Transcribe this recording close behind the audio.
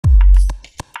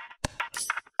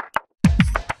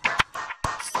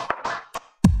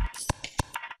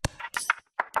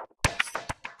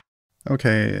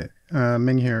Okay,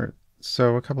 Ming here.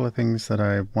 So a couple of things that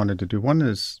I wanted to do. One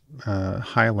is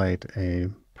highlight a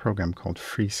program called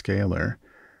Freescaler,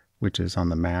 which is on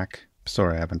the Mac.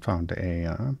 Sorry, I haven't found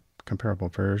a comparable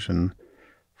version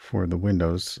for the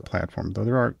Windows platform, though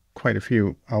there are quite a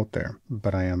few out there.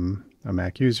 But I am a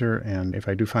Mac user, and if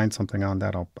I do find something on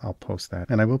that, I'll post that.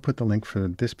 And I will put the link for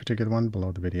this particular one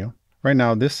below the video. Right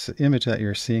now, this image that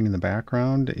you're seeing in the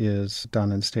background is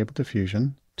done in Stable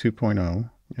Diffusion 2.0,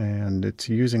 and it's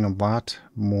using a lot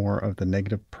more of the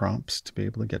negative prompts to be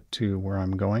able to get to where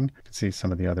I'm going. You can see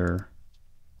some of the other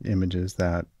images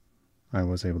that I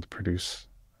was able to produce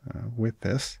with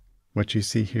this. What you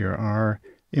see here are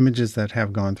images that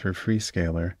have gone through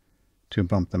Freescaler to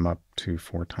bump them up to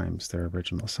 4 times their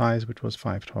original size, which was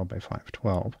 512 by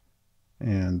 512.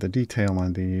 And the detail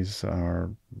on these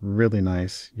are really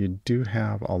nice. You do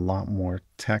have a lot more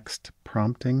text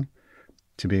prompting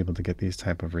to be able to get these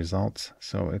type of results.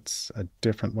 So it's a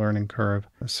different learning curve.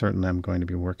 Certainly I'm going to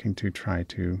be working to try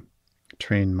to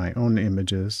train my own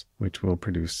images, which will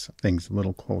produce things a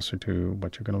little closer to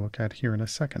what you're going to look at here in a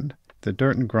second. The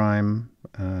dirt and grime,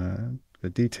 the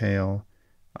detail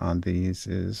on these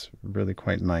is really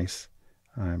quite nice.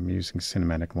 I'm using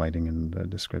cinematic lighting in the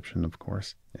description, of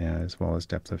course, as well as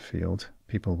depth of field.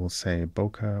 People will say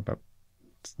bokeh, but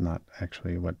it's not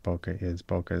actually what bokeh is.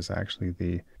 Bokeh is actually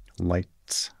the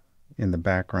lights in the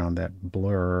background that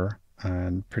blur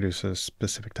and produce a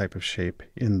specific type of shape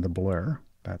in the blur.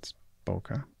 That's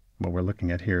bokeh. What we're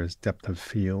looking at here is depth of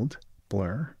field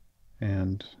blur,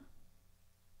 and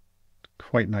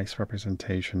quite nice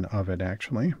representation of it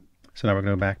actually. So now we're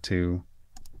going to go back to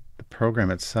the program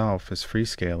itself is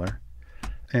Freescaler,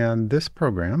 and this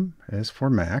program is for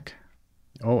Mac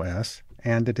OS,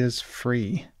 and it is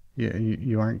free.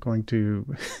 You aren't going to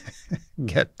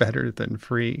get better than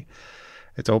free.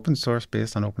 It's open source,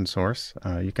 based on open source.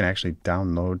 You can actually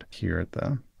download here at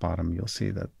the bottom. You'll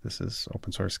see that this is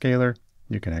open source scaler.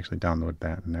 You can actually download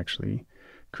that and actually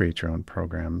create your own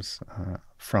programs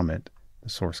from it. The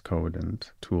source code and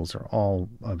tools are all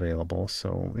available.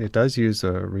 So it does use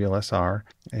a real SR,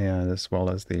 and as well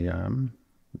as the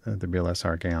real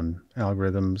SR GAN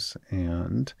algorithms,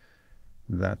 and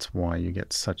that's why you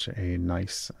get such a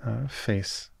nice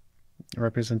face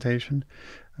representation.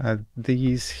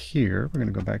 These here, we're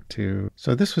going to go back to,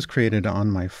 so this was created on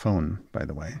my phone, by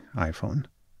the way, iPhone,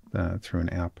 through an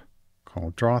app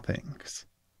called Draw Things.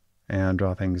 And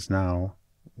Draw Things now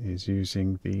is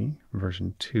using the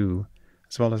version 2,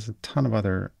 as well as a ton of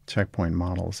other checkpoint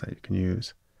models that you can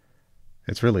use.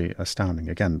 It's really astounding.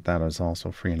 Again, that is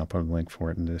also free, and I'll put a link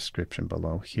for it in the description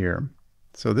below here.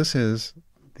 So this is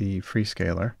the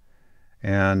Freescaler,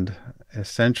 and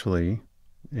essentially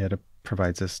it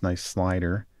provides this nice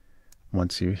slider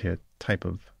once you hit type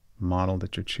of model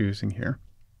that you're choosing here.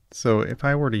 So if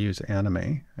I were to use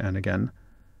anime, and again,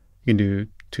 you can do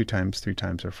 2 times, 3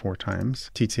 times, or 4 times.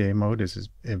 TTA mode is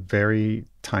very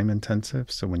time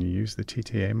intensive. So when you use the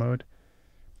TTA mode,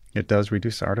 it does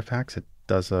reduce artifacts. It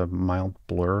does a mild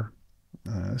blur.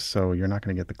 So you're not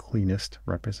going to get the cleanest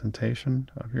representation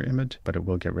of your image, but it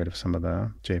will get rid of some of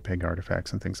the JPEG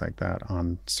artifacts and things like that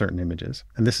on certain images.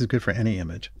 And this is good for any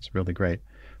image. It's really great.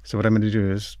 So what I'm going to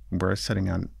do is, we're setting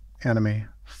on anime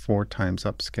 4 times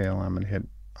upscale. I'm going to hit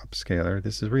upscaler.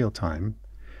 This is real time.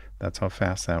 That's how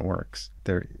fast that works.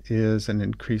 There is an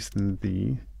increase in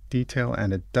the detail,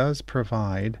 and it does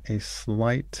provide a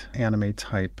slight anime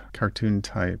type, cartoon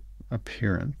type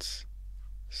appearance.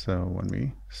 So when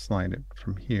we slide it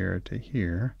from here to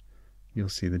here, you'll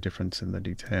see the difference in the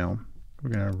detail. We're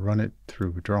going to run it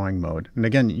through drawing mode. And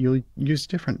again, you'll use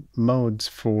different modes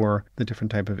for the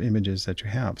different type of images that you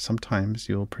have. Sometimes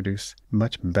you'll produce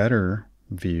much better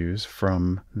views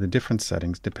from the different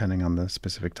settings depending on the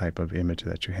specific type of image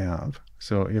that you have.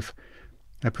 So if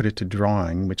I put it to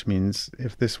drawing, which means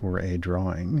if this were a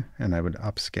drawing and I would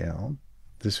upscale,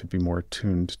 this would be more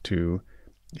tuned to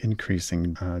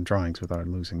increasing drawings without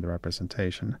losing the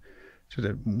representation,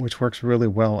 which works really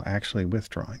well actually with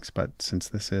drawings. But since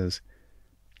this is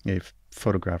a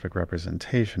photographic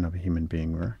representation of a human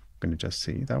being, we're going to just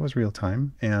see that was real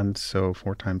time, and so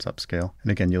 4 times upscale.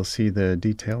 And again, you'll see the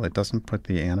detail. It doesn't put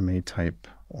the anime type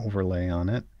overlay on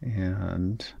it.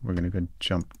 And we're going to go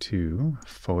jump to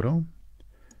photo,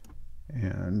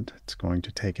 and it's going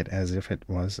to take it as if it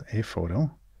was a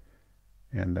photo,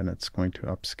 and then it's going to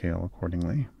upscale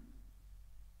accordingly.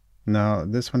 Now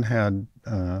this one had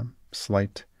a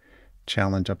slight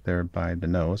challenge up there by the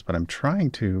nose, but I'm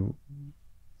trying to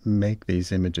make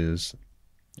these images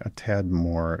a tad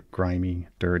more grimy,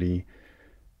 dirty,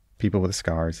 people with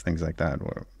scars, things like that.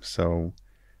 So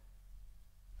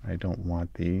I don't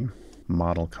want the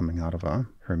model coming out of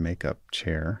her makeup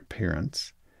chair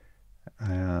appearance.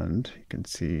 And you can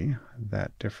see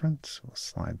that difference. We'll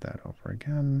slide that over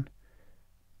again.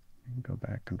 Go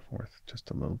back and forth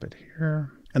just a little bit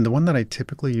here. And the one that I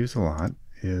typically use a lot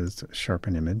is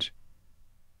Sharpen Image.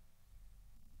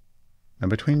 Now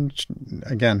between,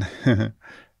 again,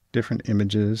 different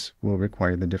images will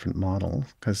require the different model,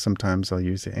 because sometimes I'll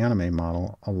use the anime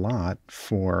model a lot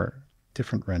for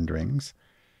different renderings,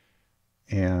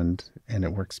 and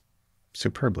it works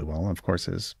superbly well. Of course,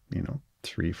 is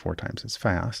 3-4 times as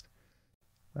fast.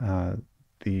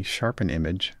 The Sharpen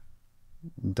Image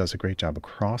does a great job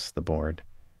across the board,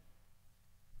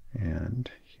 and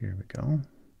here we go.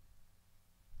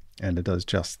 And it does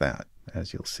just that,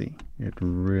 as you'll see. It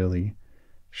really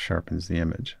sharpens the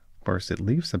image. Of course, it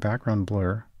leaves the background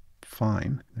blur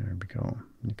fine. There we go.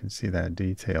 You can see that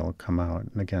detail come out.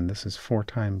 And again, this is 4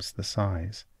 times the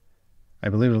size. I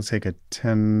believe it'll take a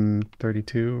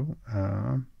 1032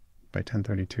 by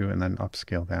 1032 and then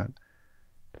upscale that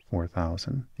to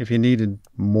 4000. If you needed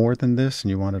more than this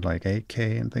and you wanted like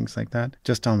 8K and things like that,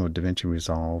 just download DaVinci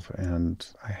Resolve, and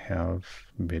I have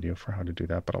a video for how to do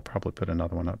that, but I'll probably put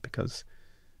another one up because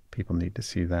people need to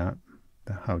see that,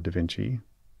 how DaVinci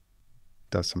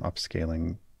does some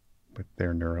upscaling with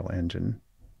their neural engine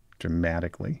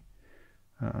dramatically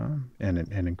and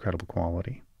incredible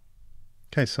quality.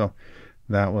 Okay, so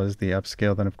that was the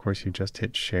upscale. Then, of course, you just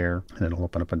hit share, and it'll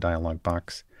open up a dialog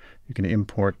box. You can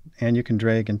import, and you can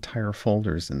drag entire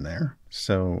folders in there.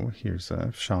 So here's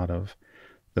a shot of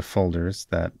the folders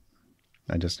that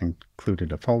I just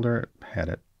included a folder, had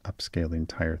it upscale the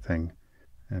entire thing.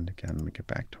 And again, let me get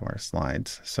back to our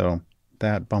slides. So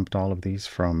that bumped all of these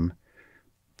from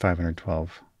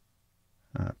 512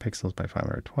 pixels by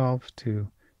 512 to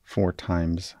 4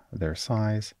 times their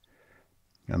size.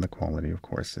 And the quality, of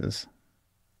course, is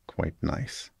quite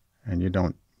nice. And you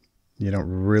don't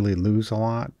really lose a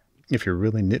lot. If you're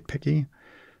really nitpicky,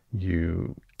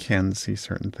 you can see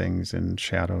certain things in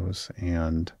shadows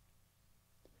and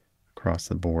across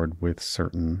the board with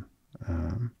certain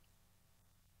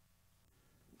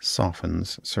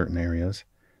softens certain areas.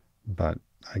 But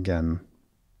again,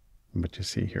 what you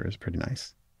see here is pretty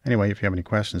nice. Anyway, if you have any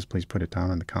questions, please put it down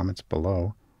in the comments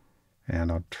below,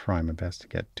 and I'll try my best to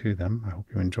get to them. I hope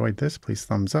you enjoyed this. Please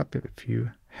thumbs up if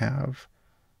you have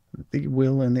the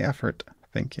will and the effort.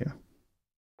 Thank you.